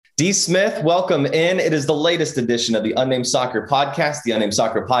D. Smith, welcome in. It is the latest edition of the Unnamed Soccer Podcast. The Unnamed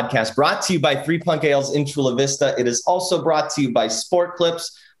Soccer Podcast brought to you by Three Punk Ales in Chula Vista. It is also brought to you by Sport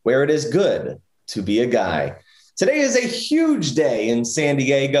Clips, where it is good to be a guy. Today is a huge day in San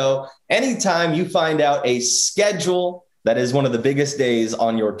Diego. Anytime you find out a schedule that is one of the biggest days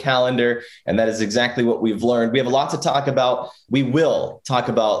on your calendar, and that is exactly what we've learned. We have a lot to talk about. We will talk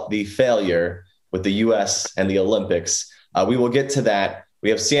about the failure with the U.S. and the Olympics. We will get to that. We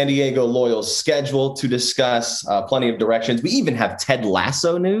have San Diego Loyal's schedule to discuss, plenty of directions. We even have Ted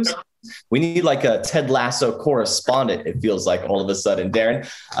Lasso news. We need like a Ted Lasso correspondent, it feels like all of a sudden.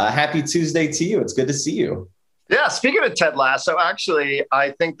 Darren, happy Tuesday to you. It's good to see you. Yeah, speaking of Ted Lasso, actually,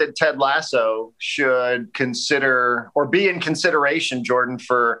 I think that Ted Lasso should consider or be in consideration, Jordan,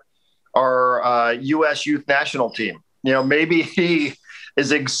 for our U.S. youth national team. You know, maybe he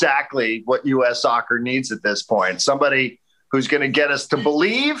is exactly what U.S. soccer needs at this point. Somebody who's going to get us to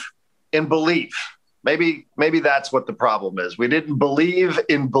believe in belief. Maybe that's what the problem is. We didn't believe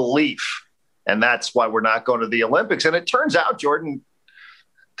in belief, and that's why we're not going to the Olympics. And it turns out, Jordan,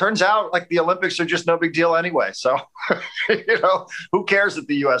 like the Olympics are just no big deal anyway. So, who cares if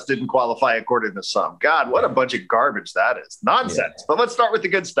the U.S. didn't qualify according to some? God, what a bunch of garbage that is. Nonsense. Yeah. But let's start with the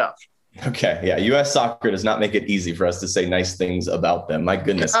good stuff. Okay. Yeah. U.S. soccer does not make it easy for us to say nice things about them. My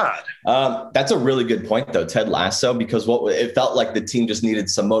goodness. That's a really good point, though, Ted Lasso, because it felt like the team just needed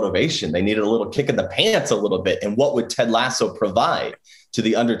some motivation. They needed a little kick in the pants a little bit. And what would Ted Lasso provide to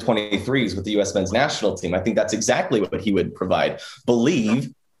the under 23s with the U.S. men's national team? I think that's exactly what he would provide.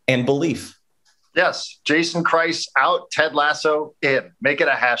 Believe and belief. Yes. Jason Kreis out, Ted Lasso in. Make it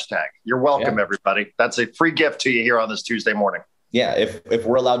a hashtag. You're welcome, everybody. That's a free gift to you here on this Tuesday morning. Yeah, if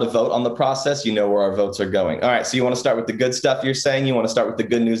we're allowed to vote on the process, you know where our votes are going. All right, so you want to start with the good stuff you're saying? You want to start with the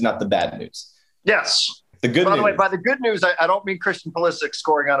good news, not the bad news? Yes. The good news. By the way, by the good news, I don't mean Christian Pulisic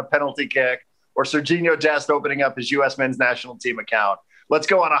scoring on a penalty kick or Sergiño Dest opening up his U.S. men's national team account. Let's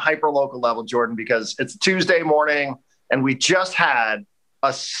go on a hyper-local level, Jordan, because it's Tuesday morning, and we just had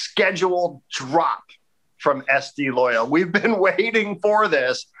a scheduled drop from SD Loyal. We've been waiting for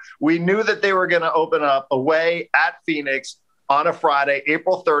this. We knew that they were going to open up away at Phoenix on a Friday,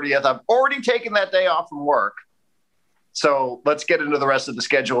 April 30th. I've already taken that day off from work. So let's get into the rest of the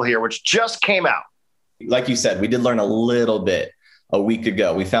schedule here, which just came out. Like you said, we did learn a little bit a week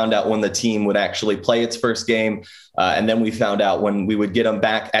ago. We found out when the team would actually play its first game. And then we found out when we would get them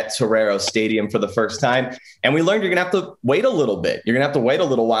back at Torero Stadium for the first time. And we learned you're going to have to wait a little bit. You're going to have to wait a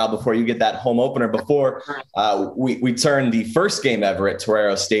little while before you get that home opener, before we turn the first game ever at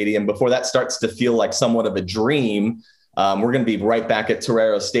Torero Stadium, before that starts to feel like somewhat of a dream. We're going to be right back at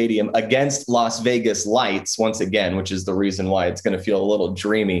Torero Stadium against Las Vegas Lights once again, which is the reason why it's going to feel a little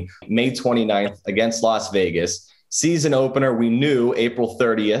dreamy. May 29th against Las Vegas. Season opener, we knew April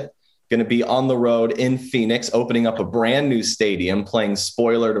 30th, going to be on the road in Phoenix, opening up a brand new stadium, playing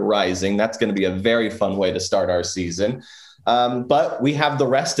Spoiler to Rising. That's going to be a very fun way to start our season. But we have the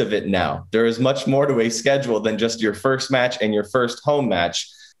rest of it now. There is much more to a schedule than just your first match and your first home match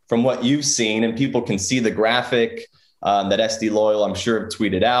from what you've seen. And people can see the graphic that SD Loyal, I'm sure, have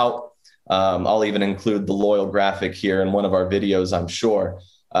tweeted out. I'll even include the Loyal graphic here in one of our videos, I'm sure.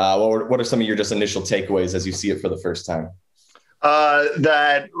 What are some of your just initial takeaways as you see it for the first time?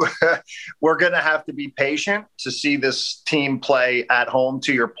 That we're going to have to be patient to see this team play at home,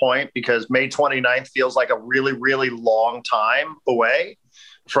 to your point, because May 29th feels like a really, really long time away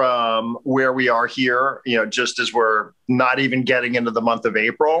from where we are here, just as we're not even getting into the month of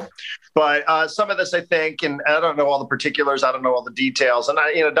April. But some of this, I think, and I don't know all the particulars, I don't know all the details, and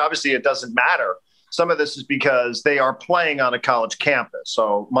obviously it doesn't matter. Some of this is because they are playing on a college campus.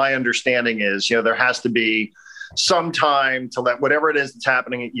 So my understanding is, there has to be some time to let whatever it is that's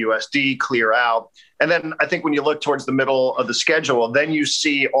happening at USD clear out. And then I think when you look towards the middle of the schedule, then you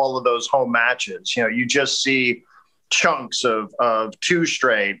see all of those home matches. You just see chunks of 2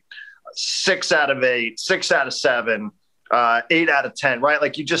 straight, 6 out of 8, 6 out of 7, 8 out of 10, right?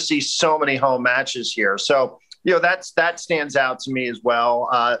 Like you just see so many home matches here. So, that stands out to me as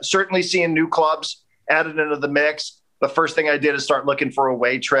well. Certainly seeing new clubs added into the mix. The first thing I did is start looking for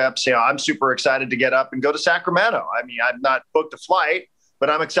away trips. I'm super excited to get up and go to Sacramento. I mean, I've not booked a flight, but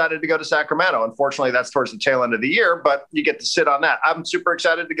I'm excited to go to Sacramento. Unfortunately, that's towards the tail end of the year, but you get to sit on that. I'm super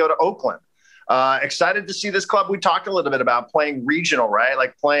excited to go to Oakland. Excited to see this club we talked a little bit about playing regional, right?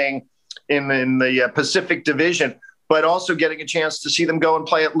 Like playing in the Pacific Division, but also getting a chance to see them go and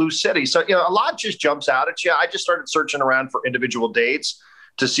play at Lou City. So, a lot just jumps out at you. I just started searching around for individual dates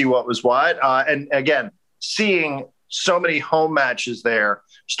to see what was what. And again, seeing so many home matches there,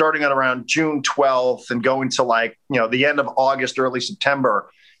 starting at around June 12th and going to the end of August, early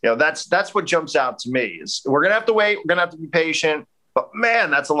September, That's what jumps out to me is we're going to have to wait. We're going to have to be patient. But,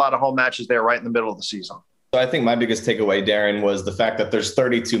 man, that's a lot of home matches there right in the middle of the season. So I think my biggest takeaway, Darren, was the fact that there's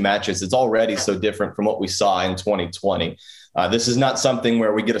 32 matches. It's already so different from what we saw in 2020. This is not something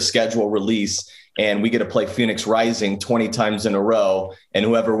where we get a schedule release and we get to play Phoenix Rising 20 times in a row, and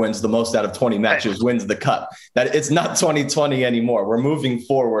whoever wins the most out of 20 matches wins the cup. That it's not 2020 anymore. We're moving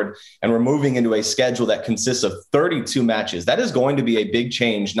forward, and we're moving into a schedule that consists of 32 matches. That is going to be a big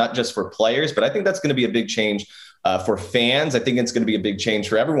change, not just for players, but I think that's going to be a big change for fans. I think it's going to be a big change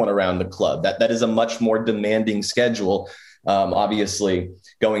for everyone around the club. That is a much more demanding schedule. Obviously,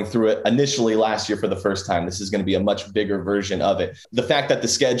 going through it initially last year for the first time, this is going to be a much bigger version of it. The fact that the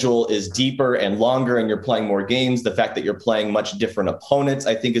schedule is deeper and longer and you're playing more games, the fact that you're playing much different opponents,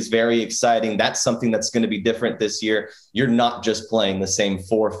 I think is very exciting. That's something that's going to be different this year. You're not just playing the same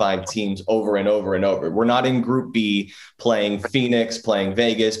 4 or 5 teams over and over and over. We're not in Group B playing Phoenix, playing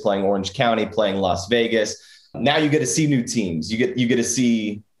Vegas, playing Orange County, playing Las Vegas. Now you get to see new teams. You get to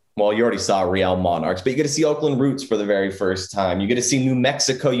see, well, you already saw Real Monarchs, but you get to see Oakland Roots for the very first time. You get to see New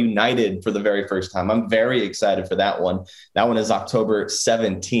Mexico United for the very first time. I'm very excited for that one. That one is October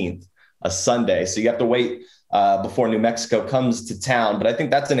 17th, a Sunday. So you have to wait before New Mexico comes to town. But I think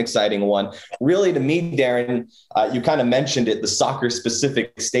that's an exciting one. Really, to me, Darren, you kind of mentioned it, the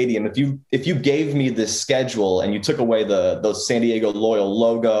soccer-specific stadium. If you gave me this schedule and you took away those San Diego Loyal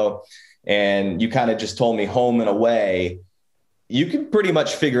logo and you kind of just told me home and away, you can pretty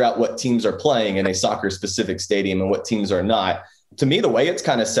much figure out what teams are playing in a soccer-specific stadium and what teams are not. To me, the way it's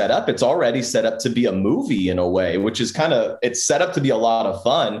kind of set up, it's already set up to be a movie in a way, which is it's set up to be a lot of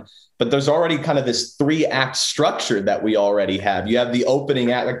fun. But there's already kind of this 3-act structure that we already have. You have the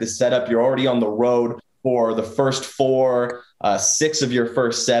opening act, like the setup. You're already on the road for the first 4, 6 of your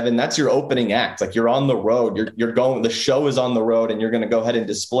first 7. That's your opening act. Like you're on the road. You're going. The show is on the road, and you're going to go ahead and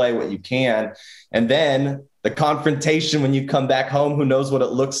display what you can. And then the confrontation when you come back home, who knows what it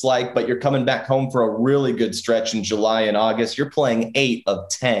looks like, but you're coming back home for a really good stretch in July and August. You're playing 8 of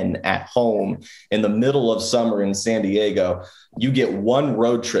 10 at home in the middle of summer in San Diego. You get one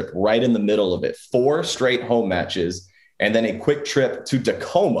road trip right in the middle of it, 4 straight home matches, and then a quick trip to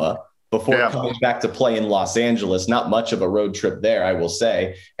Tacoma before coming back to play in Los Angeles. Not much of a road trip there, I will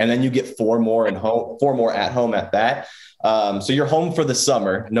say. And then you get 4 more at home at that. So you're home for the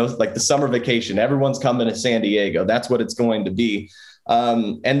summer, like the summer vacation. Everyone's coming to San Diego. That's what it's going to be.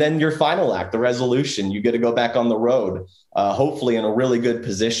 And then your final act, the resolution, you get to go back on the road, hopefully in a really good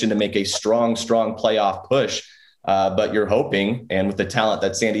position to make a strong playoff push. But you're hoping, and with the talent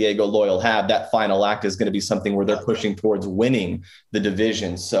that San Diego Loyal have, that final act is going to be something where they're pushing towards winning the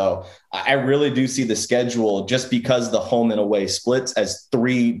division. So I really do see the schedule, just because the home and away splits as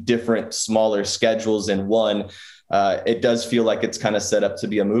 3 different smaller schedules in one. It does feel like it's kind of set up to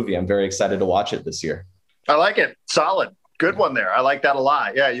be a movie. I'm very excited to watch it this year. I like it. Solid. Good one there. I like that a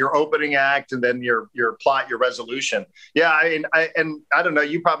lot. Yeah, your opening act and then your plot, your resolution. Yeah, I don't know.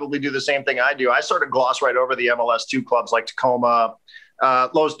 You probably do the same thing I do. I sort of gloss right over the MLS2 clubs like Tacoma.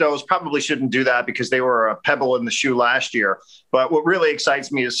 Los Dos probably shouldn't do that because they were a pebble in the shoe last year. But what really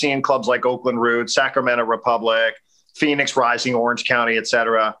excites me is seeing clubs like Oakland Roots, Sacramento Republic, Phoenix Rising, Orange County, et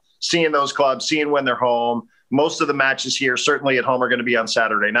cetera. Seeing those clubs, seeing when they're home. Most of the matches here, certainly at home, are going to be on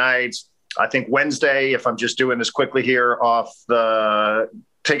Saturday nights. I think Wednesday, if I'm just doing this quickly here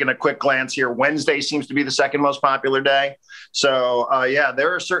taking a quick glance here, Wednesday seems to be the second most popular day. So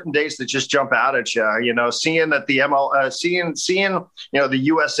there are certain days that just jump out at you, seeing that the seeing, the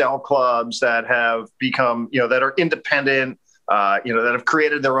USL clubs that have become, that are independent, that have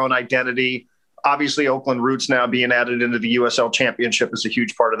created their own identity. Obviously Oakland Roots now being added into the USL Championship is a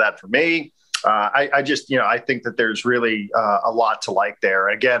huge part of that for me. I just, I think that there's really a lot to like there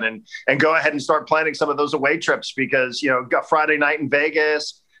again, and go ahead and start planning some of those away trips because, got Friday night in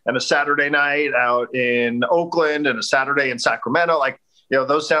Vegas and a Saturday night out in Oakland and a Saturday in Sacramento. Like,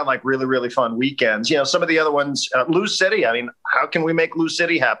 those sound like really, really fun weekends. Some of the other ones, Lou City. I mean, how can we make Lou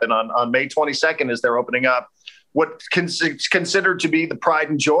City happen on May 22nd as they're opening up what is considered to be the pride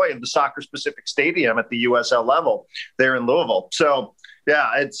and joy of the soccer specific stadium at the USL level there in Louisville. So,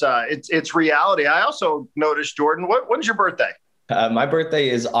 yeah, it's reality. I also noticed, Jordan, when's your birthday? My birthday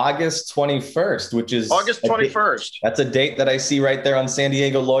is August 21st, which is August 21st. That's a date that I see right there on San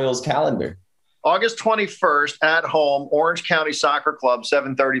Diego Loyal's calendar. August 21st at home, Orange County Soccer Club,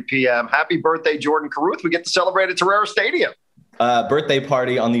 7:30 p.m. Happy birthday, Jordan Caruth. We get to celebrate at Torero Stadium. Birthday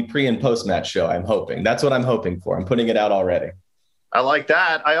party on the pre and post match show. I'm hoping. That's what I'm hoping for. I'm putting it out already. I like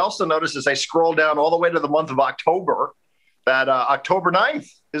that. I also noticed as I scroll down all the way to the month of October, that October 9th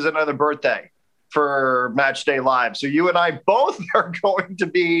is another birthday for Match Day Live. So you and I both are going to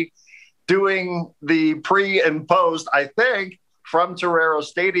be doing the pre and post, I think, from Torero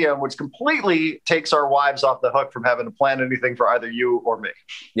Stadium, which completely takes our wives off the hook from having to plan anything for either you or me.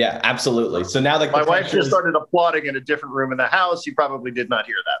 Yeah, absolutely. So now that my wife just started applauding in a different room in the house, you probably did not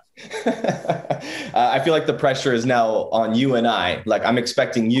hear that. I feel like the pressure is now on you and I. Like, I'm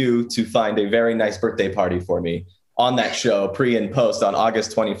expecting you to find a very nice birthday party for me on that show, pre and post, on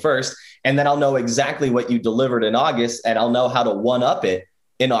August 21st. And then I'll know exactly what you delivered in August, and I'll know how to one up it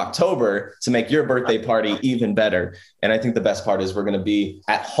in October to make your birthday party even better. And I think the best part is we're going to be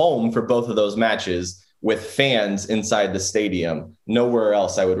at home for both of those matches with fans inside the stadium. Nowhere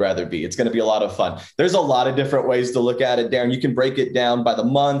else I would rather be. It's going to be a lot of fun. There's a lot of different ways to look at it, Darren. You can break it down by the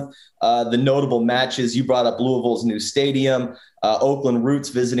month. The notable matches, you brought up Louisville's new stadium, Oakland Roots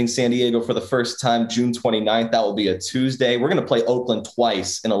visiting San Diego for the first time, June 29th. That will be a Tuesday. We're going to play Oakland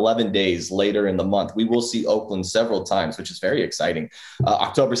twice in 11 days later in the month. We will see Oakland several times, which is very exciting.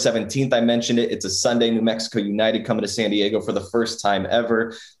 October 17th, I mentioned it. It's a Sunday, New Mexico United coming to San Diego for the first time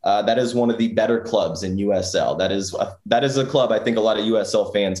ever. That is one of the better clubs in USL. That is a club I think a lot of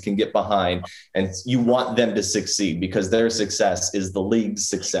USL fans can get behind, and you want them to succeed because their success is the league's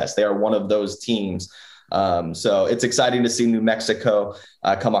success. They are one of those teams. So it's exciting to see New Mexico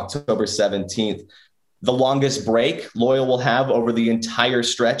come October 17th. The longest break Loyal will have over the entire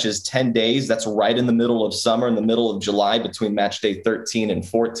stretch is 10 days. That's right in the middle of summer, in the middle of July, between match day 13 and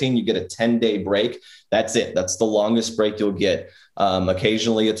 14. You get a 10-day break. That's it. That's the longest break you'll get.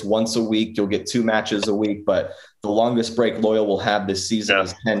 Occasionally it's once a week. You'll get 2 matches a week, but the longest break Loyal will have this season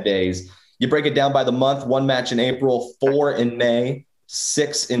is 10 days. You break it down by the month: 1 match in April, 4 in May,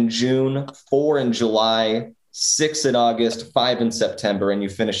 6 in June, 4 in July, 6 in August, 5 in September, and you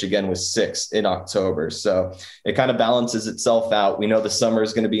finish again with 6 in October. So it kind of balances itself out. We know the summer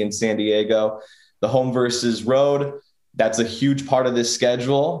is going to be in San Diego. The home versus road, that's a huge part of this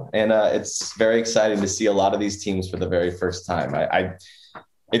schedule. And it's very exciting to see a lot of these teams for the very first time.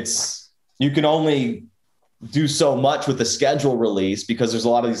 You can only do so much with the schedule release because there's a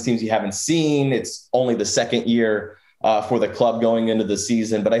lot of these teams you haven't seen. It's only the second year for the club going into the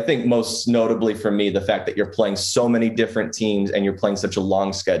season. But I think most notably for me, the fact that you're playing so many different teams and you're playing such a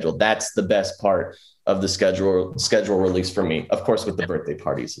long schedule, that's the best part of the schedule release for me, of course, with the birthday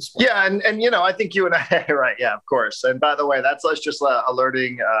parties as well. Yeah. And I think you and I, right. Yeah, of course. And by the way, that's us just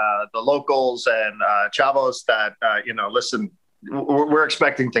alerting the locals and Chavos that, listen, we're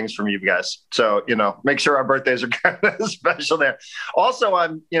expecting things from you guys. So, make sure our birthdays are kind of special there. Also,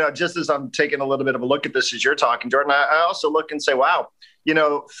 I'm, just as I'm taking a little bit of a look at this as you're talking, Jordan, I also look and say, wow,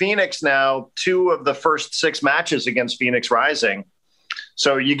 Phoenix now, 2 of the first 6 matches against Phoenix Rising.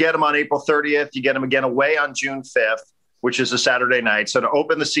 So you get them on April 30th, you get them again away on June 5th, which is a Saturday night. So to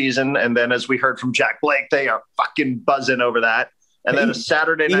open the season. And then as we heard from Jack Blake, they are fucking buzzing over that. And then a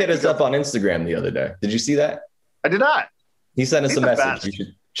Saturday night. He hit us up on Instagram the other day. Did you see that? I did not. He sent us a message. Best. You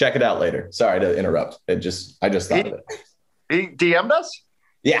should check it out later. Sorry to interrupt. I just thought of it. He DM'd us?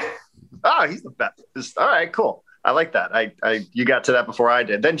 Yeah. Oh, he's the best. All right, cool. I like that. You got to that before I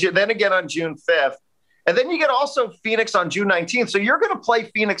did. Then again on June 5th. And then you get also Phoenix on June 19th. So you're going to play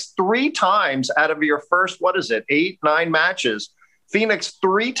Phoenix 3 times out of your first, 8, 9 matches. Phoenix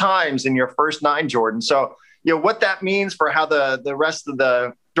 3 times in your first 9, Jordan. So, what that means for how the rest of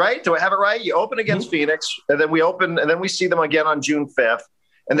the, right? Do I have it right? You open against Phoenix, and then we see them again on June 5th.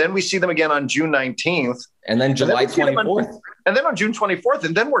 And then we see them again on June 19th. And then July 24th. And then on June 24th.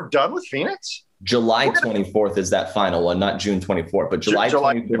 And then we're done with Phoenix? July 24th is that final one, not June 24th, but July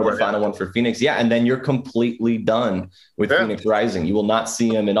 24th, the final one for Phoenix. Yeah. And then you're completely done with Phoenix Rising. You will not see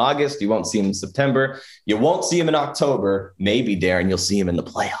him in August. You won't see him in September. You won't see him in October. Maybe, Darren, you'll see him in the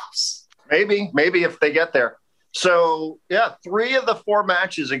playoffs. Maybe if they get there. So, 3 of the 4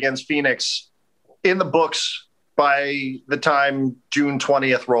 matches against Phoenix in the books by the time June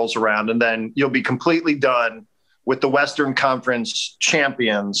 20th rolls around. And then you'll be completely done with the Western Conference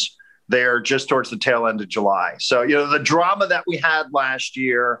champions there just towards the tail end of July. So, the drama that we had last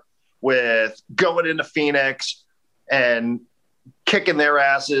year with going into Phoenix and kicking their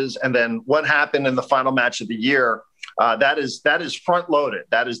asses, and then what happened in the final match of the year, that is front loaded.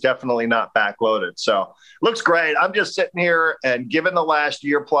 That is definitely not back loaded. So looks great. I'm just sitting here, and given the last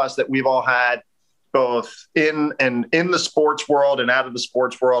year plus that we've all had, both in the sports world and out of the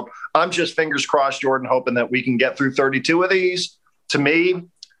sports world, I'm just fingers crossed, Jordan, hoping that we can get through 32 of these. To me,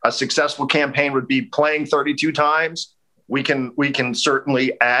 a successful campaign would be playing 32 times. We can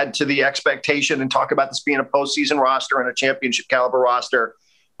certainly add to the expectation and talk about this being a postseason roster and a championship caliber roster.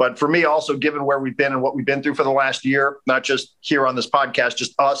 But for me, also, given where we've been and what we've been through for the last year, not just here on this podcast,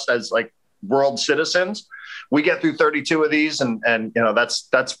 just us as like world citizens. We get through 32 of these, and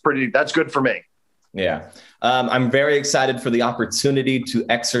that's good for me. Yeah. I'm very excited for the opportunity to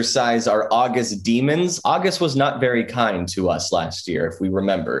exercise our August demons. August was not very kind to us last year, if we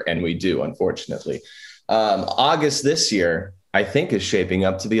remember, and we do, unfortunately. August this year, I think, is shaping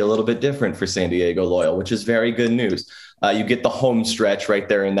up to be a little bit different for San Diego Loyal, which is very good news. You get the home stretch right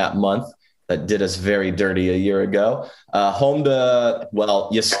there in that month that did us very dirty a year ago.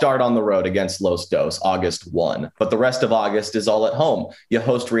 You start on the road against Los Dos, August 1, but the rest of August is all at home. You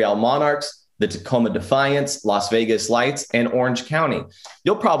host Real Monarchs, the Tacoma Defiance, Las Vegas Lights, and Orange County.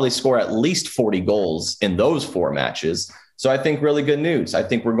 You'll probably score at least 40 goals in those 4 matches. So I think really good news. I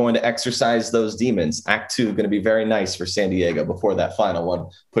think we're going to exercise those demons. Act 2 going to be very nice for San Diego before that final one,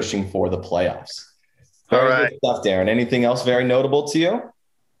 pushing for the playoffs. Very All right. good stuff, Darren. Anything else very notable to you,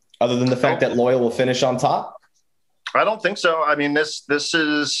 other than the fact that Loyal will finish on top? I don't think so. I mean, this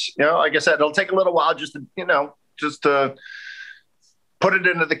is, like I said, it'll take a little while just to put it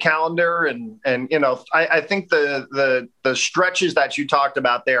into the calendar. And I think the stretches that you talked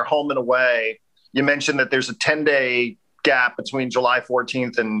about there, home and away, you mentioned that there's a 10-day gap between July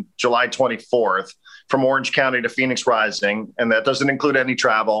 14th and July 24th from Orange County to Phoenix Rising. And that doesn't include any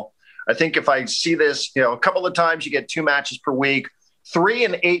travel. I think if I see this, a couple of times, you get 2 matches per week. 3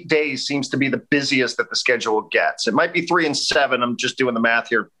 and 8 days seems to be the busiest that the schedule gets. It might be 3 and 7. I'm just doing the math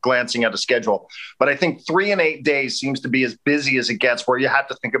here, glancing at a schedule. But I think 3 and 8 days seems to be as busy as it gets, where you have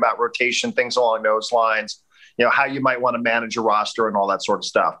to think about rotation, things along those lines, how you might want to manage your roster and all that sort of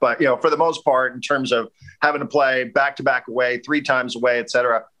stuff. But, for the most part, in terms of having to play back-to-back away, 3 times away, et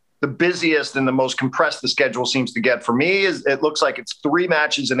cetera, the busiest and the most compressed the schedule seems to get for me is it looks like it's 3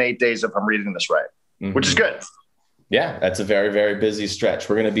 matches in 8 days, if I'm reading this right, which is good. Yeah, that's a very, very busy stretch.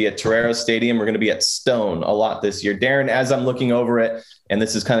 We're going to be at Torero Stadium. We're going to be at Stone a lot this year. Darren, as I'm looking over it, and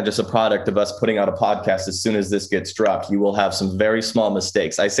this is kind of just a product of us putting out a podcast as soon as this gets dropped, you will have some very small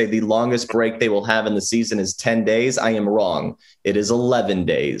mistakes. I say the longest break they will have in the season is 10 days. I am wrong. It is 11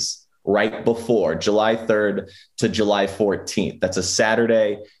 days right before July 3rd to July 14th. That's a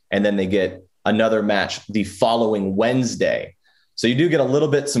Saturday. And then they get another match the following Wednesday. So you do get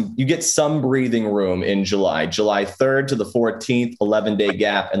you get some breathing room in July 3rd to the 14th, 11-day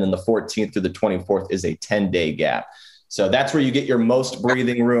gap. And then the 14th to the 24th is a 10-day gap. So that's where you get your most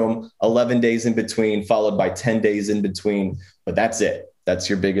breathing room, 11 days in between, followed by 10 days in between. But that's it. That's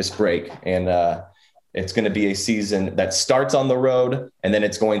your biggest break. And it's going to be a season that starts on the road, and then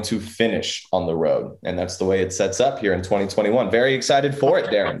it's going to finish on the road. And that's the way it sets up here in 2021. Very excited for it,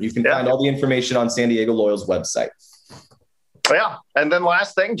 Darren. You can find all the information on San Diego Loyal's website. Yeah. And then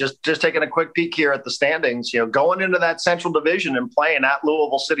last thing, just taking a quick peek here at the standings, going into that Central Division and playing at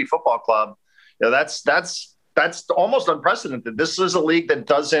Louisville City Football Club, that's almost unprecedented. This is a league that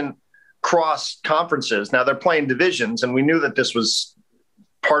doesn't cross conferences. Now they're playing divisions, and we knew that this was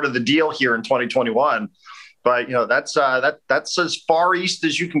part of the deal here in 2021. But, that's as far east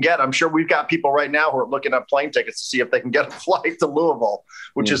as you can get. I'm sure we've got people right now who are looking at plane tickets to see if they can get a flight to Louisville,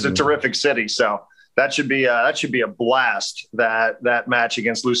 which is a terrific city. So that should be a blast, that match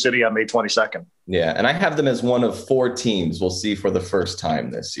against Lou City on May 22nd. Yeah, and I have them as one of 4 teams we'll see for the first time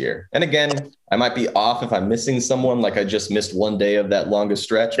this year. And again, I might be off if I'm missing someone, like I just missed one day of that longest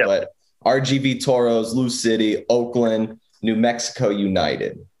stretch, but RGV Toros, Lou City, Oakland, New Mexico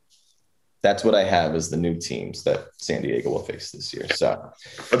United. That's what I have as the new teams that San Diego will face this year. So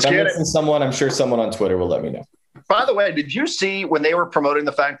if I'm missing someone, I'm sure someone on Twitter will let me know. By the way, did you see when they were promoting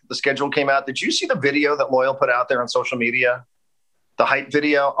the fact that the schedule came out, did you see the video that Loyal put out there on social media? The hype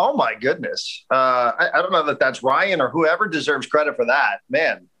video? Oh, my goodness. I don't know that that's Ryan or whoever deserves credit for that.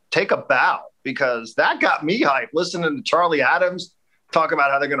 Man, take a bow, because that got me hyped listening to Charlie Adams talk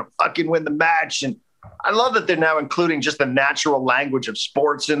about how they're going to fucking win the match. And I love that they're now including just the natural language of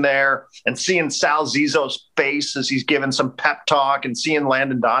sports in there, and seeing Sal Zizzo's face as he's giving some pep talk, and seeing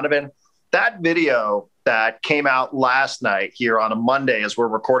Landon Donovan. That video that came out last night here on a Monday, as we're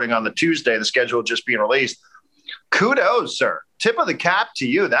recording on the Tuesday, the schedule just being released. Kudos, sir. Tip of the cap to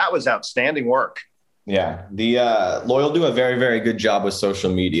you. That was outstanding work. Yeah, the Loyal do a very, very good job with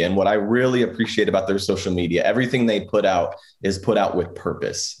social media. And what I really appreciate about their social media, everything they put out is put out with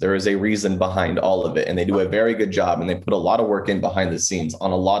purpose. There is a reason behind all of it. And they do a very good job, and they put a lot of work in behind the scenes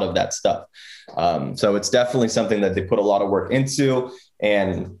on a lot of that stuff. So it's definitely something that they put a lot of work into,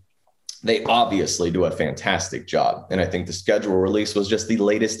 and they obviously do a fantastic job. And I think the schedule release was just the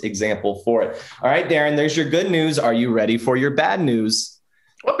latest example for it. All right, Darren, there's your good news. Are you ready for your bad news?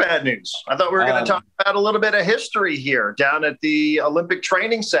 What bad news? I thought we were going to talk about a little bit of history here down at the Olympic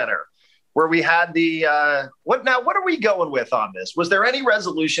Training Center. where we had the what are we going with on this? Was there any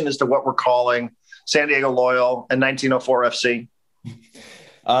resolution as to what we're calling San Diego Loyal and 1904 FC?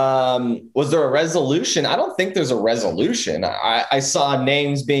 Was there a resolution? I don't think there's a resolution. I saw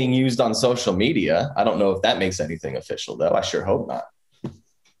names being used on social media. I don't know if that makes anything official, though. I sure hope not.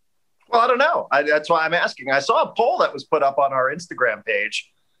 Well, I don't know. That's why I'm asking. I saw a poll that was put up on our Instagram page.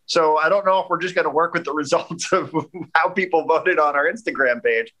 So I don't know if we're just going to work with the results of how people voted on our Instagram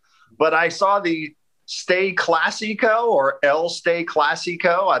page. But I saw the Stay Classico or El Stay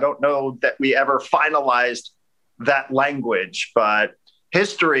Classico. I don't know that we ever finalized that language, but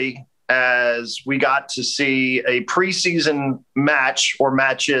history, as we got to see a preseason match or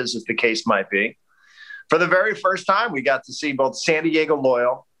matches, as the case might be. For the very first time, we got to see both San Diego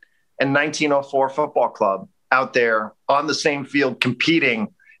Loyal and 1904 Football Club out there on the same field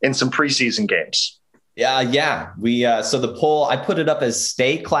competing in some preseason games. Yeah. We so the poll, I put it up as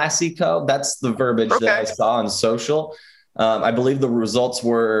Stay Classico. That's the verbiage that I saw on social. I believe the results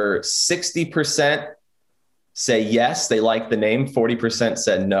were 60% say yes, they like the name. 40%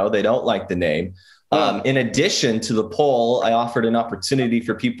 said no, they don't like the name. In addition to the poll, I offered an opportunity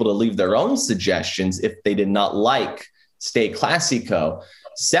for people to leave their own suggestions if they did not like Stay Classico.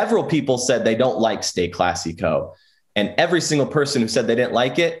 Several people said they don't like Stay Classico. And every single person who said they didn't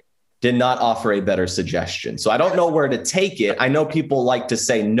like it did not offer a better suggestion. So I don't know where to take it. I know people like to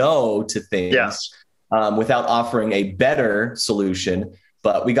say no to things without offering a better solution,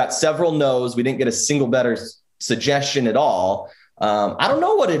 but we got several no's. We didn't get a single better suggestion at all. I don't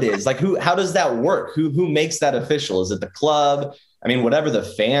know what it is. Like, how does that work? Who makes that official? Is it the club? I mean, whatever the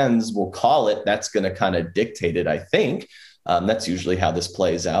fans will call it, that's going to kind of dictate it, I think. That's usually how this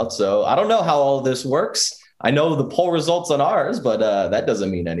plays out. So I don't know how all of this works. I know the poll results on ours, but that doesn't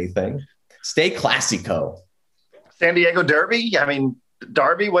mean anything. Stay Classico. San Diego Derby. I mean,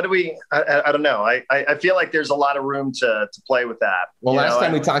 Derby. What do we? I don't know. I feel like there's a lot of room to play with that. Well, last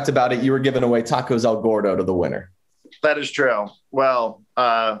time we talked about it, you were giving away Tacos El Gordo to the winner. That is true. Well,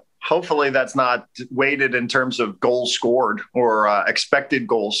 hopefully that's not weighted in terms of goals scored or expected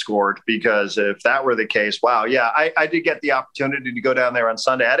goals scored, because if that were the case, wow. Yeah, I did get the opportunity to go down there on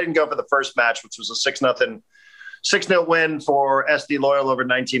Sunday. I didn't go for the first match, which was a 6-0 win for SD Loyal over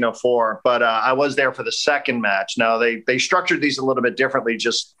 1904. But I was there for the second match. Now, they structured these a little bit differently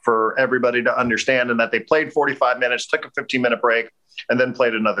just for everybody to understand, and that they played 45 minutes, took a 15-minute break, and then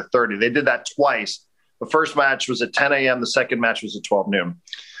played another 30. They did that twice. The first match was at 10 a.m. The second match was at 12 noon.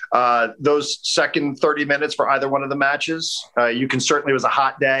 Those second 30 minutes for either one of the matches, you can certainly, it was a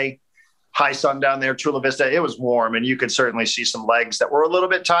hot day, high sun down there, Chula Vista. It was warm, and you could certainly see some legs that were a little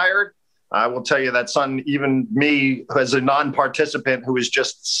bit tired. I will tell you that sun, even me as a non-participant who was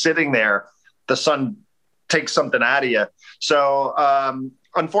just sitting there, the sun takes something out of you. So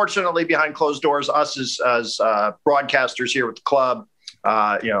unfortunately, behind closed doors, us as broadcasters here with the club,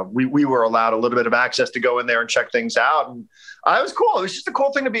 we were allowed a little bit of access to go in there and check things out. And it was cool. It was just a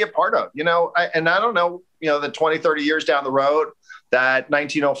cool thing to be a part of, and I don't know, the 20, 30 years down the road that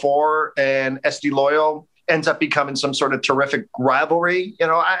 1904 and SD Loyal ends up becoming some sort of terrific rivalry.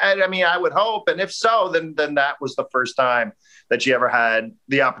 I mean, I would hope. And if so, then that was the first time that you ever had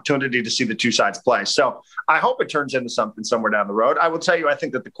the opportunity to see the two sides play. So I hope it turns into something somewhere down the road. I will tell you, I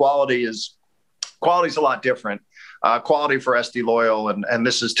think that the quality is a lot different. Quality for SD Loyal, and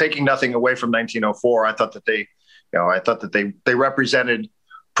this is taking nothing away from 1904. I thought that they represented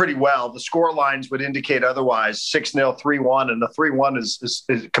pretty well. The score lines would indicate otherwise: 6-0, 3-1, and the 3-1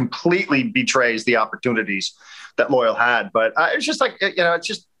 is completely betrays the opportunities that Loyal had. But it's just like, it's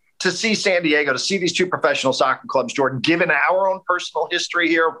just to see San Diego, to see these two professional soccer clubs, Jordan, given our own personal history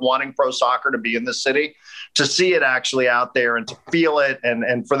here of wanting pro soccer to be in this city, to see it actually out there and to feel it,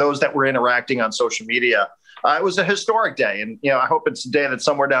 and for those that were interacting on social media. It was a historic day. And, I hope it's a day that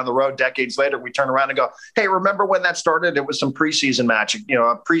somewhere down the road, decades later, we turn around and go, hey, remember when that started? It was some preseason match, a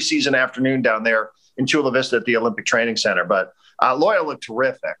preseason afternoon down there in Chula Vista at the Olympic Training Center. But Loyal looked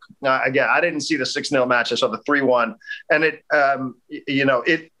terrific. Again, I didn't see the 6-0 match. I saw the 3-1. And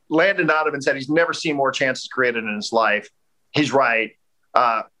it Landon Donovan said he's never seen more chances created in his life. He's right.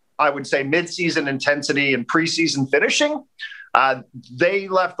 I would say midseason intensity and preseason finishing. They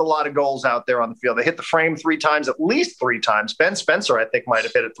left a lot of goals out there on the field. They hit the frame 3 times, at least 3 times. Ben Spencer, I think, might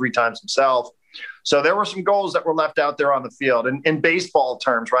have hit it 3 times himself. So there were some goals that were left out there on the field. And in baseball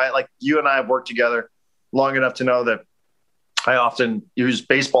terms, right? Like, you and I have worked together long enough to know that I often use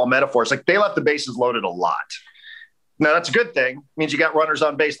baseball metaphors. Like, they left the bases loaded a lot. Now, that's a good thing. It means you got runners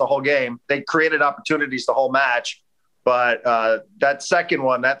on base the whole game. They created opportunities the whole match. But that second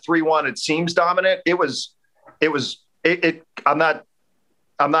one, that 3-1, it seems dominant.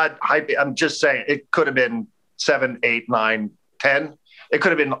 I I'm not hyping. I'm just saying it could have been 7, 8, 9, 10. It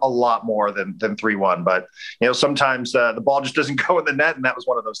could have been a lot more than 3-1. But, sometimes the ball just doesn't go in the net. And that was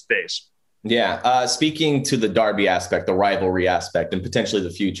one of those days. Yeah. Speaking to the derby aspect, the rivalry aspect, and potentially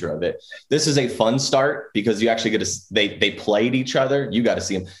the future of it, this is a fun start because you actually get to, they played each other. You got to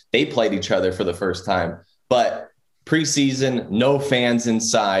see them. They played each other for the first time, but preseason, no fans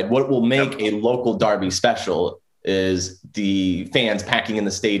inside. What will make a local derby special is the fans packing in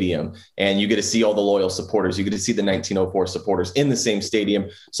the stadium, and you get to see all the loyal supporters. You get to see the 1904 supporters in the same stadium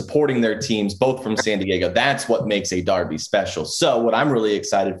supporting their teams, both from San Diego. That's what makes a derby special. So what I'm really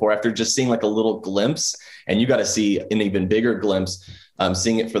excited for, after just seeing like a little glimpse, and you got to see an even bigger glimpse,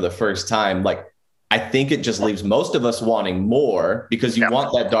 seeing it for the first time, like I think it just leaves most of us wanting more because you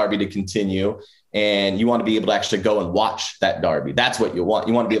want that derby to continue. And you want to be able to actually go and watch that derby. That's what you want.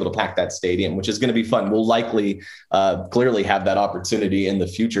 You want to be able to pack that stadium, which is going to be fun. We'll likely clearly have that opportunity in the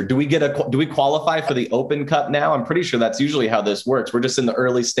future. Do we qualify for the Open Cup now? I'm pretty sure that's usually how this works. We're just in the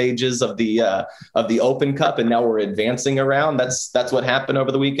early stages of the Open Cup, and now we're advancing around. That's what happened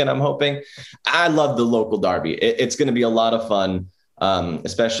over the weekend, I'm hoping. I love the local derby. It's going to be a lot of fun,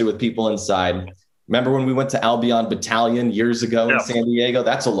 especially with people inside. Remember when we went to Albion Battalion years ago in San Diego?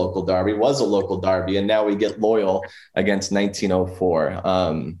 That's a local derby, was a local derby. And now we get Loyal against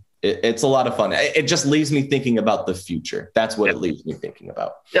 1904. It's a lot of fun. It just leaves me thinking about the future. That's what it leaves me thinking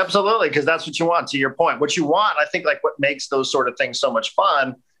about. Absolutely. Because that's what you want, to your point. What you want, I think, like what makes those sort of things so much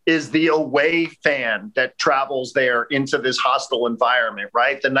fun is the away fan that travels there into this hostile environment,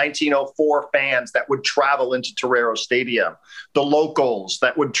 right? The 1904 fans that would travel into Torero Stadium, the locals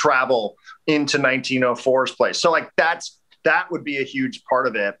that would travel into 1904's place. So like that would be a huge part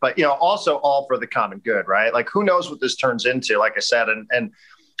of it, but also all for the common good, right? Like who knows what this turns into, like I said, and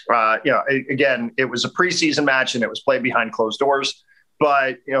again, it was a preseason match and it was played behind closed doors,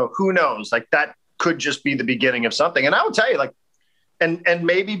 but who knows, like that could just be the beginning of something. And I would tell you, like, and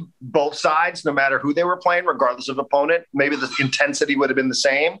maybe both sides, no matter who they were playing, regardless of opponent, maybe the intensity would have been the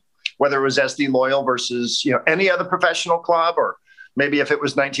same, whether it was SD Loyal versus, any other professional club, or maybe if it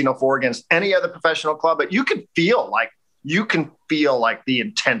was 1904 against any other professional club. But you can feel like the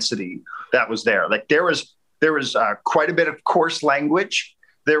intensity that was there. Like there was quite a bit of coarse language.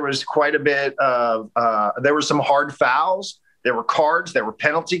 There was quite a bit of there were some hard fouls. There were cards. There were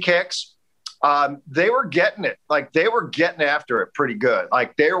penalty kicks. They were getting it. Like they were getting after it pretty good.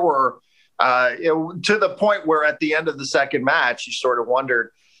 Like there were to the point where at the end of the second match, you sort of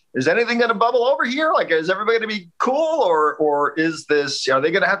wondered, is anything going to bubble over here? Like, is everybody going to be cool, or is this, are they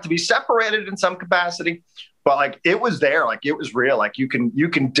going to have to be separated in some capacity? But like, it was there, like it was real. Like you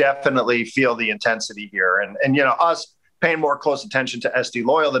can definitely feel the intensity here. And us paying more close attention to SD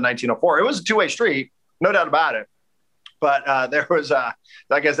Loyal than 1904. It was a two-way street, no doubt about it. But there was,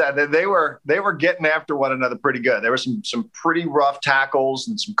 like I said, they were getting after one another pretty good. There were some pretty rough tackles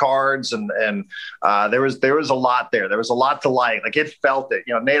and some cards, and there was a lot there. There was a lot to like. Like it felt it.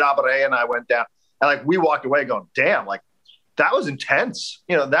 Nate Abaray and I went down, and like we walked away going, "Damn, like that was intense."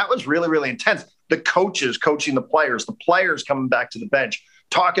 That was really, really intense. The coaches coaching the players coming back to the bench,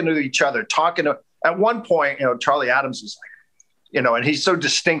 talking to each other, at one point, Charlie Adams was like, and he's so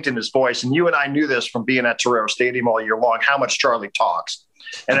distinct in his voice. And you and I knew this from being at Torero Stadium all year long, how much Charlie talks.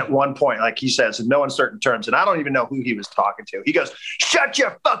 And at one point, like he says, in no uncertain terms, and I don't even know who he was talking to, he goes, "Shut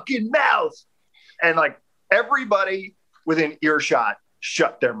your fucking mouth." And like everybody within earshot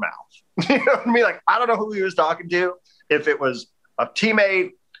shut their mouth. You know what I mean? Like, I don't know who he was talking to, if it was a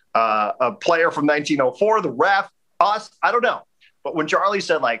teammate, a player from 1904, the ref, us, I don't know. But when Charlie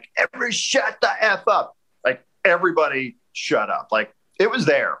said, like, shut the F up, like everybody shut up. Like it was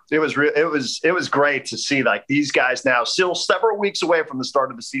there. It was real. It was great to see like these guys now still several weeks away from the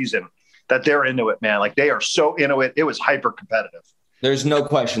start of the season, that they're into it, man. Like they are so into it. It was hyper competitive. There's no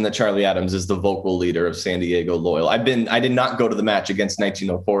question that Charlie Adams is the vocal leader of San Diego Loyal. I did not go to the match against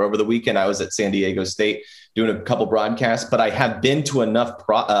 1904 over the weekend. I was at San Diego State doing a couple broadcasts, but I have been to enough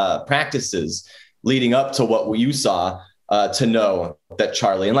practices leading up to what you saw to know that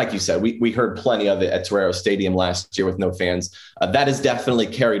Charlie, and like you said, we heard plenty of it at Torero Stadium last year with no fans. That is definitely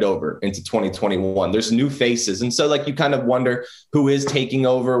carried over into 2021. There's new faces. And so like you kind of wonder who is taking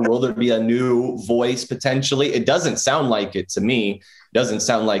over. Will there be a new voice potentially? It doesn't sound like it to me. It doesn't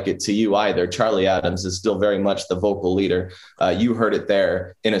sound like it to you either. Charlie Adams is still very much the vocal leader. You heard it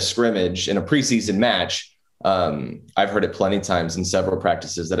there in a scrimmage, in a preseason match. I've heard it plenty of times in several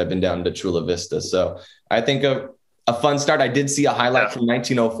practices that I've been down to Chula Vista. So I think a a fun start. I did see a highlight from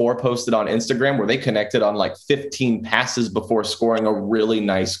 1904 posted on Instagram where they connected on like 15 passes before scoring a really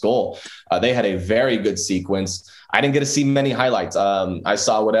nice goal. They had a very good sequence. I didn't get to see many highlights. I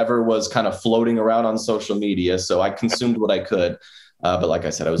saw whatever was kind of floating around on social media, so I consumed what I could. But like I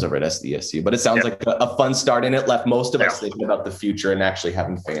said, I was over at SDSU. But it sounds like a fun start, and it left most of us thinking about the future and actually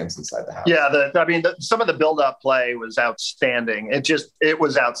having fans inside the house. Yeah, some of the build-up play was outstanding. It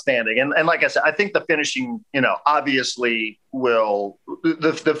was outstanding. And like I said, I think the finishing, obviously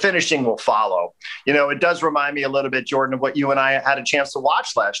the finishing will follow. It does remind me a little bit, Jordan, of what you and I had a chance to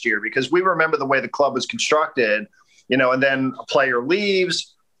watch last year, because we remember the way the club was constructed, and then a player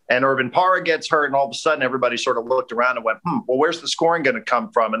leaves, and Urban Parra gets hurt, and all of a sudden everybody sort of looked around and went, well, where's the scoring going to come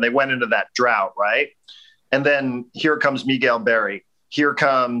from? And they went into that drought, right? And then here comes Miguel Berry. Here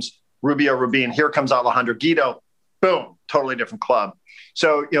comes Rubio Rubin. Here comes Alejandro Guido. Boom, totally different club.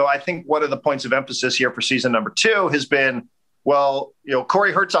 So, I think one of the points of emphasis here for season number 2 has been,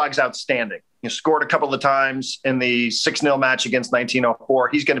 Corey Herzog's outstanding. He scored a couple of times in the 6-0 match against 1904.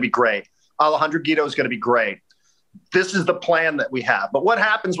 He's going to be great. Alejandro Guido is going to be great. This is the plan that we have. But what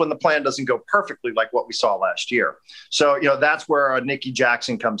happens when the plan doesn't go perfectly like what we saw last year? So, that's where a Nicky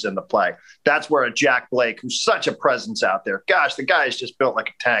Jackson comes into play. That's where a Jack Blake, who's such a presence out there. Gosh, the guy is just built like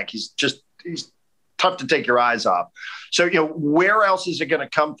a tank. He's tough to take your eyes off. So, where else is it going to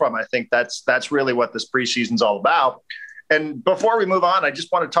come from? I think that's really what this preseason's all about. And before we move on, I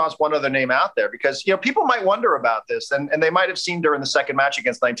just want to toss one other name out there because, people might wonder about this, and they might have seen during the second match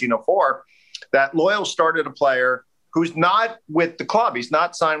against 1904 that Loyal started a player who's not with the club. He's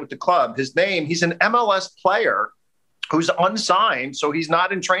not signed with the club. He's an MLS player who's unsigned, so he's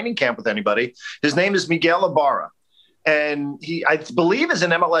not in training camp with anybody. His name is Miguel Ibarra, and he, I believe, is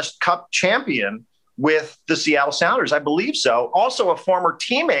an MLS Cup champion with the Seattle Sounders. I believe so. Also a former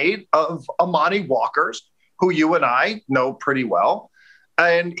teammate of Amani Walker's, who you and I know pretty well.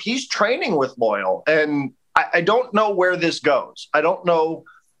 And he's training with Loyal. And I don't know where this goes. I don't know.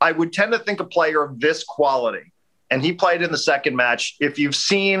 I would tend to think a player of this quality, and he played in the second match. If you've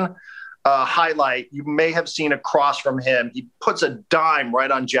seen a highlight, you may have seen a cross from him. He puts a dime right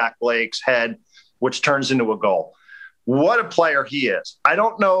on Jack Blake's head, which turns into a goal. What a player he is. I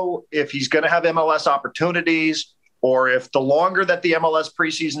don't know if he's going to have MLS opportunities, or if the longer that the MLS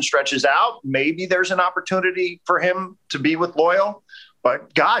preseason stretches out, maybe there's an opportunity for him to be with Loyal.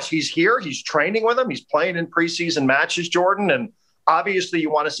 But gosh, he's here. He's training with him. He's playing in preseason matches, Jordan. And obviously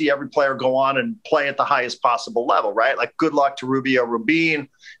you want to see every player go on and play at the highest possible level, right? Like, good luck to Rubio Rubin,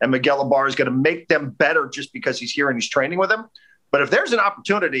 and Miguel Ibarra is going to make them better just because he's here and he's training with him. But if there's an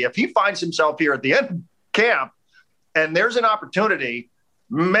opportunity, if he finds himself here at the end of camp and there's an opportunity,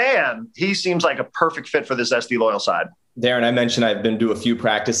 man, he seems like a perfect fit for this SD Loyal side. Darren, I mentioned I've been to a few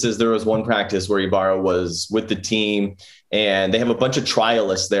practices. There was one practice where Ibarra was with the team, and they have a bunch of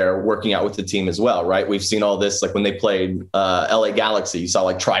trialists there working out with the team as well, right? We've seen all this, like when they played LA Galaxy, you saw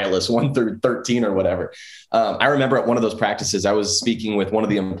like trialists 1 through 13 or whatever. I remember at one of those practices, I was speaking with one of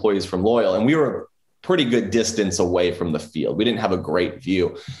the employees from Loyal, and we were pretty good distance away from the field. We didn't have a great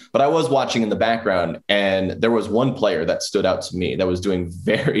view, but I was watching in the background, and there was one player that stood out to me that was doing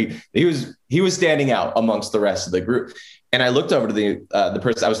he was standing out amongst the rest of the group. And I looked over to the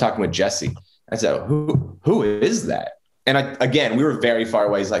person I was talking with, Jesse. I said, who is that? And we were very far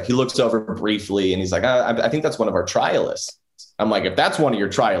away. He's like, he looks over briefly and he's like, I think that's one of our trialists. I'm like, if that's one of your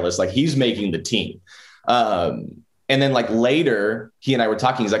trialists, like, he's making the team. And then like later, he and I were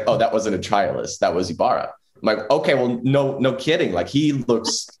talking. He's like, "Oh, that wasn't a trialist. That was Ibarra." I'm like, "Okay, well, no kidding. Like, he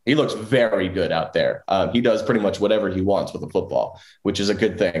looks very good out there. He does pretty much whatever he wants with a football, which is a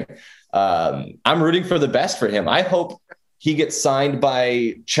good thing. I'm rooting for the best for him. I hope he gets signed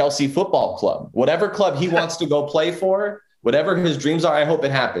by Chelsea Football Club, whatever club he wants to go play for. Whatever his dreams are, I hope it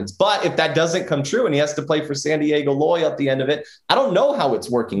happens. But if that doesn't come true and he has to play for San Diego Loyal at the end of it, I don't know how it's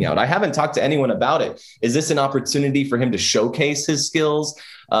working out. I haven't talked to anyone about it. Is this an opportunity for him to showcase his skills?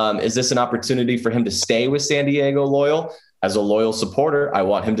 Is this an opportunity for him to stay with San Diego Loyal? As a Loyal supporter, I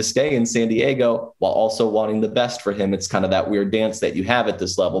want him to stay in San Diego while also wanting the best for him. It's kind of that weird dance that you have at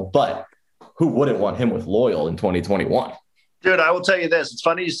this level. But who wouldn't want him with Loyal in 2021? Dude, I will tell you this. It's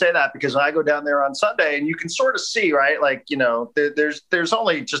funny you say that, because when I go down there on Sunday, and you can sort of see, right? Like, there's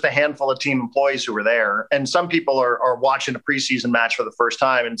only just a handful of team employees who are there. And some people are watching a preseason match for the first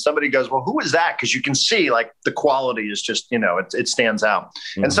time. And somebody goes, well, who is that? Because you can see, like, the quality is just, it stands out.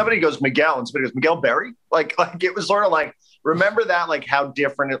 Mm-hmm. And somebody goes, Miguel, and somebody goes, Miguel Berry? Like it was sort of like, remember that, like, how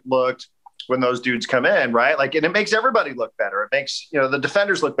different it looked when those dudes come in, right? Like, and it makes everybody look better. It makes, the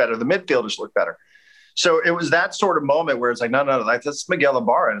defenders look better. The midfielders look better. So it was that sort of moment where it's like, no, that's Miguel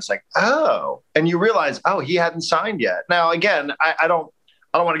Ibarra. And it's like, oh, and you realize, oh, he hadn't signed yet. Now, again, I don't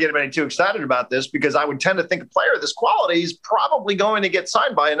want to get anybody too excited about this because I would tend to think a player of this quality is probably going to get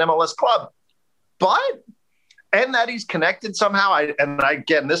signed by an MLS club, and that he's connected somehow.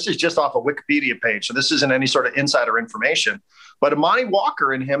 Again, this is just off a Wikipedia page, so this isn't any sort of insider information. But Amani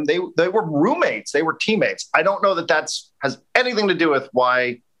Walker and him, they were roommates, they were teammates. I don't know that has anything to do with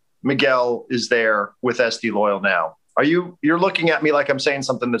why Miguel is there with SD Loyal now. You're looking at me like I'm saying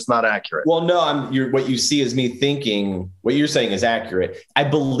something that's not accurate? Well, no, what you see is me thinking what you're saying is accurate. I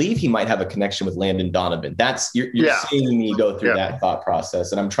believe he might have a connection with Landon Donovan. You're seeing me go through that thought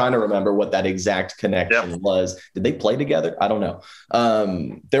process. And I'm trying to remember what that exact connection was. Did they play together? I don't know.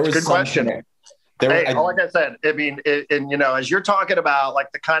 There was a good question. Like I said, I mean, as you're talking about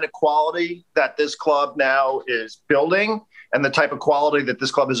like the kind of quality that this club now is building and the type of quality that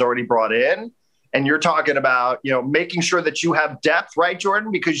this club has already brought in, and you're talking about, making sure that you have depth, right, Jordan?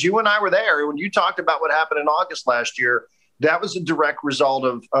 Because you and I were there when you talked about what happened in August last year. That was a direct result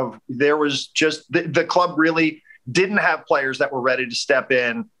of there was just the club really didn't have players that were ready to step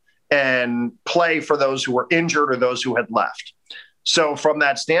in and play for those who were injured or those who had left. So from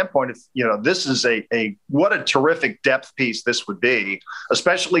that standpoint, this is what a terrific depth piece this would be,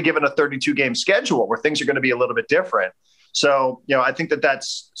 especially given a 32-game schedule where things are going to be a little bit different. So, I think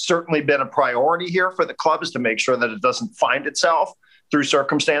that's certainly been a priority here for the club, is to make sure that it doesn't find itself through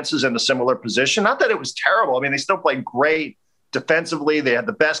circumstances in a similar position. Not that it was terrible. I mean, they still played great defensively. They had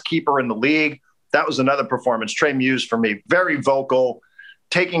the best keeper in the league. That was another performance. Trey Muse, for me, very vocal,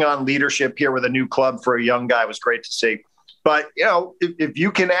 taking on leadership here with a new club for a young guy was great to see. But, if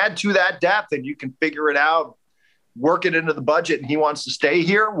you can add to that depth and you can figure it out, work it into the budget, and he wants to stay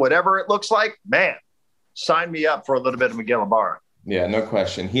here, whatever it looks like, man, sign me up for a little bit of Miguel Ibarra. Yeah, no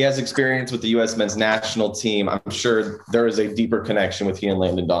question. He has experience with the U.S. men's national team. I'm sure there is a deeper connection with he and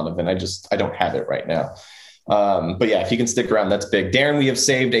Landon Donovan. I don't have it right now. But yeah, if he can stick around, that's big. Darren, we have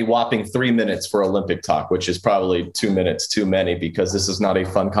saved a whopping 3 minutes for Olympic talk, which is probably 2 minutes too many because this is not a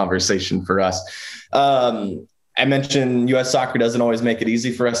fun conversation for us. I mentioned U.S. soccer doesn't always make it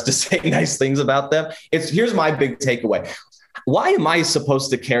easy for us to say nice things about them. Here's my big takeaway. Why am I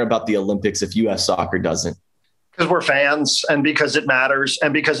supposed to care about the Olympics if U.S. soccer doesn't? Because we're fans and because it matters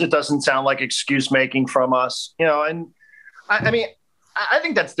and because it doesn't sound like excuse making from us, and I mean, I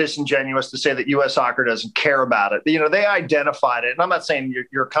think that's disingenuous to say that U.S. soccer doesn't care about it. They identified it. And I'm not saying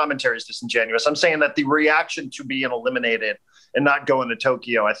your commentary is disingenuous. I'm saying that the reaction to being eliminated and not going to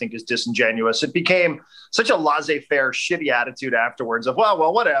Tokyo, I think, is disingenuous. It became such a laissez-faire, shitty attitude afterwards of,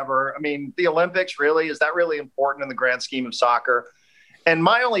 well, whatever. I mean, the Olympics, really? Is that really important in the grand scheme of soccer? And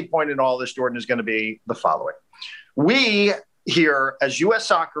my only point in all this, Jordan, is going to be the following. We here, as U.S.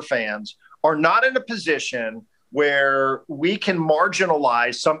 soccer fans, are not in a position where we can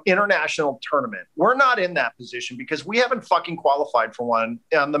marginalize some international tournament. We're not in that position because we haven't fucking qualified for one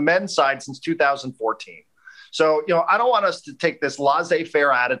on the men's side since 2014. So, I don't want us to take this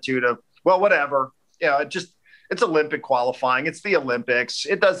laissez-faire attitude of, well, whatever, it's Olympic qualifying. It's the Olympics.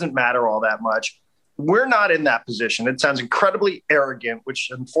 It doesn't matter all that much. We're not in that position. It sounds incredibly arrogant, which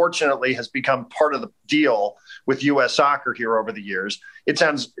unfortunately has become part of the deal with U.S. soccer here over the years. It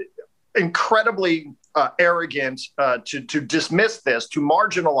sounds incredibly arrogant to dismiss this, to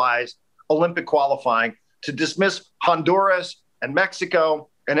marginalize Olympic qualifying, to dismiss Honduras and Mexico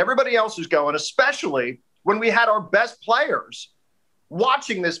and everybody else who's going, especially when we had our best players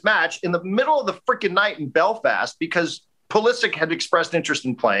watching this match in the middle of the freaking night in Belfast because Pulisic had expressed interest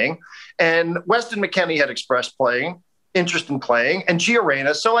in playing and Weston McKennie had expressed interest in playing and Gio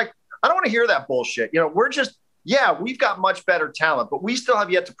Reyna. So, I don't want to hear that bullshit. We've got much better talent, but we still have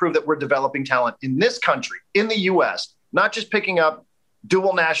yet to prove that we're developing talent in this country, in the U.S., not just picking up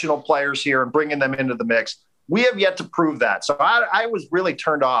dual national players here and bringing them into the mix. We have yet to prove that. So I was really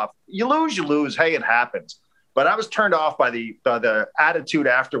turned off. You lose. Hey, it happens. But I was turned off by the attitude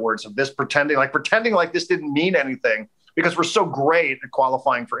afterwards of this pretending like this didn't mean anything because we're so great at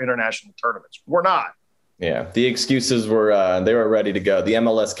qualifying for international tournaments. We're not. Yeah, the excuses were they were ready to go. The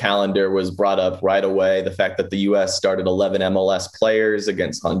MLS calendar was brought up right away. The fact that the U.S. started 11 MLS players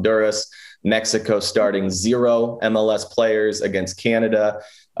against Honduras, Mexico starting 0 MLS players against Canada.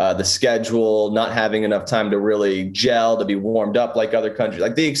 The schedule, not having enough time to really gel, to be warmed up like other countries.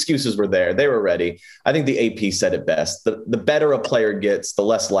 Like the excuses were there. They were ready. I think the AP said it best. The better a player gets, the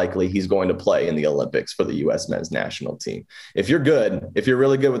less likely he's going to play in the Olympics for the U.S. men's national team. If you're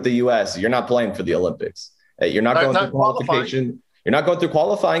really good with the U.S., you're not playing for the Olympics. You're not going through qualification. You're not going through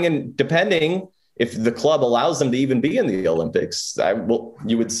qualifying. And depending, if the club allows them to even be in the Olympics,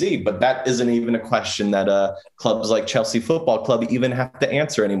 you would see. But that isn't even a question that clubs like Chelsea Football Club even have to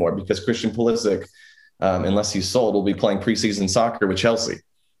answer anymore, because Christian Pulisic, unless he's sold, will be playing preseason soccer with Chelsea.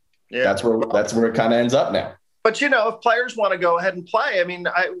 Yeah, that's where it kind of ends up now. But, if players want to go ahead and play, I mean,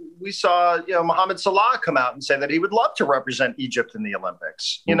 we saI saw, Mohamed Salah come out and say that he would love to represent Egypt in the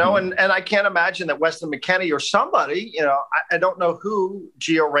Olympics, and I can't imagine that Weston McKennie or somebody, I don't know who,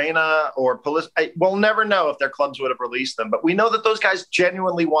 Gio Reyna or Pulisic, we'll never know if their clubs would have released them. But we know that those guys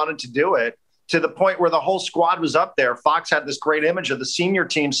genuinely wanted to do it, to the point where the whole squad was up there. Fox had this great image of the senior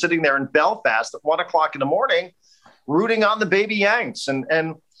team sitting there in Belfast at 1 o'clock in the morning, rooting on the baby Yanks.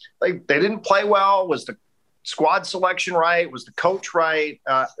 And they didn't play well. Was the squad selection right? Was the coach right?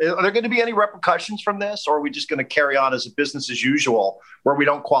 Are there going to be any repercussions from this, or are we just going to carry on as a business as usual, where we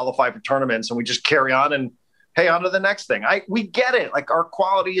don't qualify for tournaments and we just carry on and, hey, on to the next thing? We get it. Like, our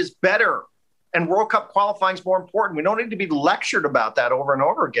quality is better, and World Cup qualifying is more important. We don't need to be lectured about that over and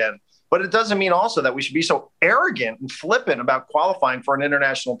over again. But it doesn't mean also that we should be so arrogant and flippant about qualifying for an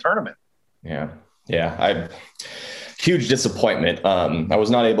international tournament. Yeah. Huge disappointment. I was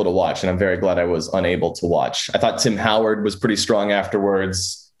not able to watch, and I'm very glad I was unable to watch. I thought Tim Howard was pretty strong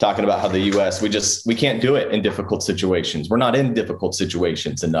afterwards, talking about how the U.S., we can't do it in difficult situations. We're not in difficult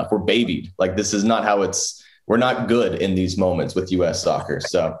situations enough. We're babied. Like, this is not how we're not good in these moments with U.S. soccer.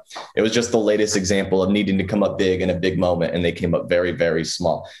 So it was just the latest example of needing to come up big in a big moment, and they came up very, very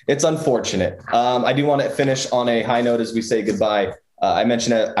small. It's unfortunate. I do want to finish on a high note as we say goodbye. I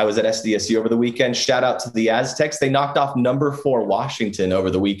mentioned I was at SDSU over the weekend. Shout out to the Aztecs. They knocked off number 4 Washington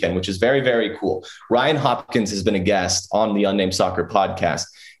over the weekend, which is very, very cool. Ryan Hopkins has been a guest on the Unnamed Soccer podcast.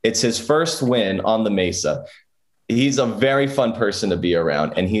 It's his first win on the Mesa. He's a very fun person to be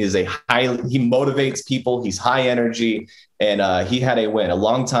around, and he motivates people. He's high energy, and he had a win, a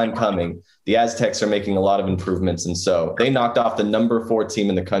long time coming. The Aztecs are making a lot of improvements, and so they knocked off the number 4 team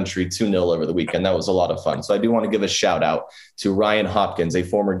in the country 2-0 over the weekend. That was a lot of fun. So I do want to give a shout out to Ryan Hopkins, a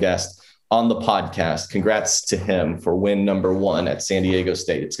former guest on the podcast. Congrats to him for win number 1 at San Diego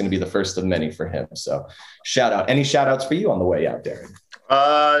State. It's going to be the first of many for him. So shout out. Any shout outs for you on the way out, Darren?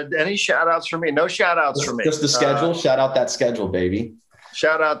 Any shout outs for me? No shout outs for me. Just the schedule. Shout out that schedule, baby.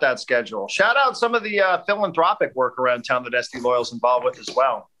 Shout out that schedule. Shout out some of the philanthropic work around town that SD Loyal's involved with as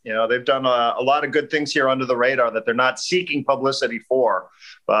well. They've done a lot of good things here under the radar that they're not seeking publicity for,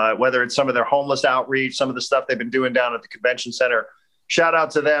 whether it's some of their homeless outreach, some of the stuff they've been doing down at the convention center. Shout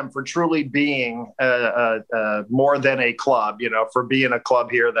out to them for truly being more than a club, for being a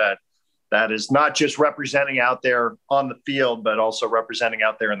club here that is not just representing out there on the field, but also representing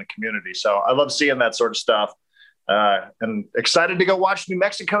out there in the community. So I love seeing that sort of stuff. And excited to go watch New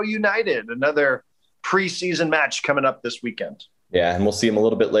Mexico United, another preseason match coming up this weekend. Yeah, and we'll see them a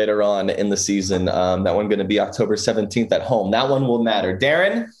little bit later on in the season. That one going to be October 17th at home. That one will matter.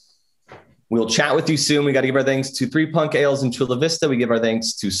 Darren, we'll chat with you soon. We got to give our thanks to 3 Punk Ales in Chula Vista. We give our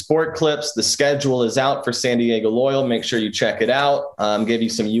thanks to Sport Clips. The schedule is out for San Diego Loyal. Make sure you check it out. Gave you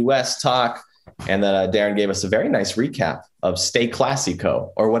some U.S. talk. And then Darren gave us a very nice recap of Stay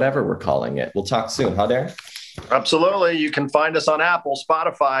Classico, or whatever we're calling it. We'll talk soon. Huh, Darren? Absolutely. You can find us on Apple,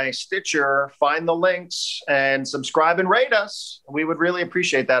 Spotify, Stitcher, find the links and subscribe and rate us. We would really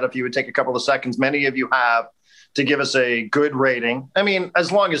appreciate that if you would take a couple of seconds. Many of you have, to give us a good rating. I mean,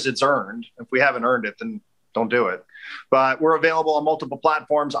 as long as it's earned. If we haven't earned it, then don't do it. But we're available on multiple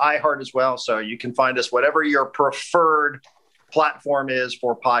platforms, iHeart as well. So you can find us whatever your preferred platform is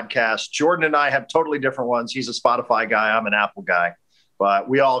for podcasts. Jordan and I have totally different ones. He's a Spotify guy. I'm an Apple guy. But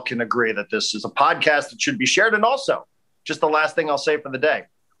we all can agree that this is a podcast that should be shared. And also, just the last thing I'll say for the day,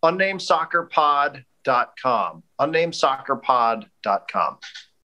 UnnamedSoccerPod.com. UnnamedSoccerPod.com.